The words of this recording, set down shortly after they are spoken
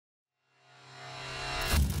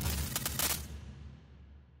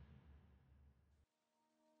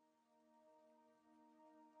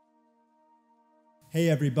Hey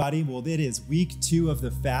everybody, well it is week 2 of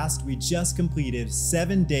the fast. We just completed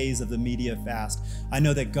 7 days of the media fast. I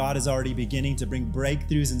know that God is already beginning to bring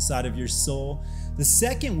breakthroughs inside of your soul. The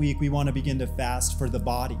second week we want to begin to fast for the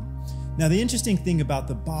body. Now the interesting thing about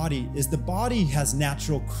the body is the body has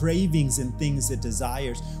natural cravings and things it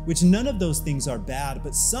desires, which none of those things are bad,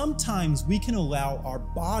 but sometimes we can allow our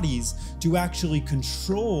bodies to actually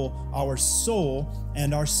control our soul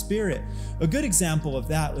and our spirit. A good example of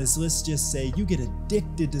that is, let's just say you get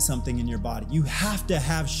addicted to something in your body. You have to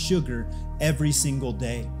have sugar every single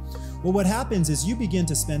day. Well, what happens is you begin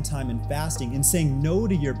to spend time in fasting and saying no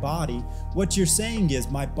to your body. What you're saying is,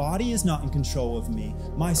 my body is not in control of me.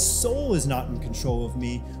 My soul is not in control of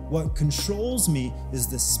me. What controls me is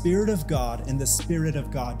the Spirit of God and the Spirit of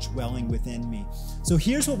God dwelling within me. So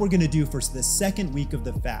here's what we're going to do for the second week of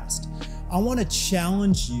the fast. I want to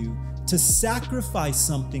challenge you to sacrifice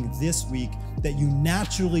something this week that you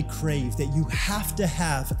naturally crave, that you have to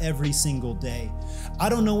have every single day. I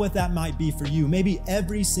don't know what that might be for you. Maybe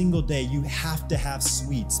every single day you have to have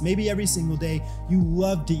sweets. Maybe every single day you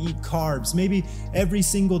love to eat carbs. Maybe every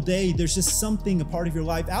single day there's just something, a part of your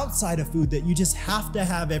life outside of food that you just have to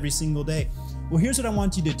have every single day. Well, here's what I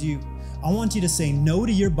want you to do. I want you to say no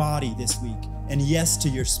to your body this week and yes to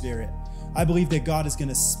your spirit. I believe that God is going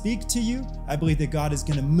to speak to you. I believe that God is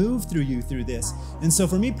going to move through you through this. And so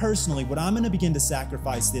for me personally, what I'm going to begin to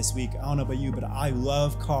sacrifice this week, I don't know about you, but I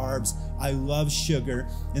love carbs. I love sugar.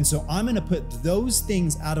 And so I'm going to put those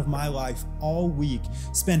things out of my life all week,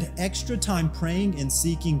 spend extra time praying and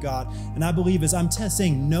seeking God. And I believe as I'm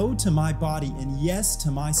saying no to my body and yes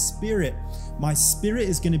to my spirit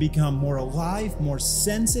is going to become more alive, more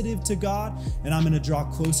sensitive to God, and I'm going to draw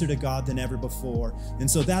closer to God than ever before. And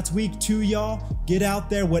so that's week 2, y'all. Get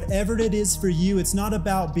out there, whatever it is for you. It's not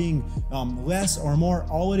about being less or more.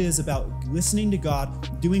 All it is about listening to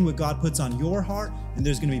God, doing what God puts on your heart, and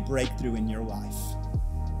there's going to be breakthrough in your life.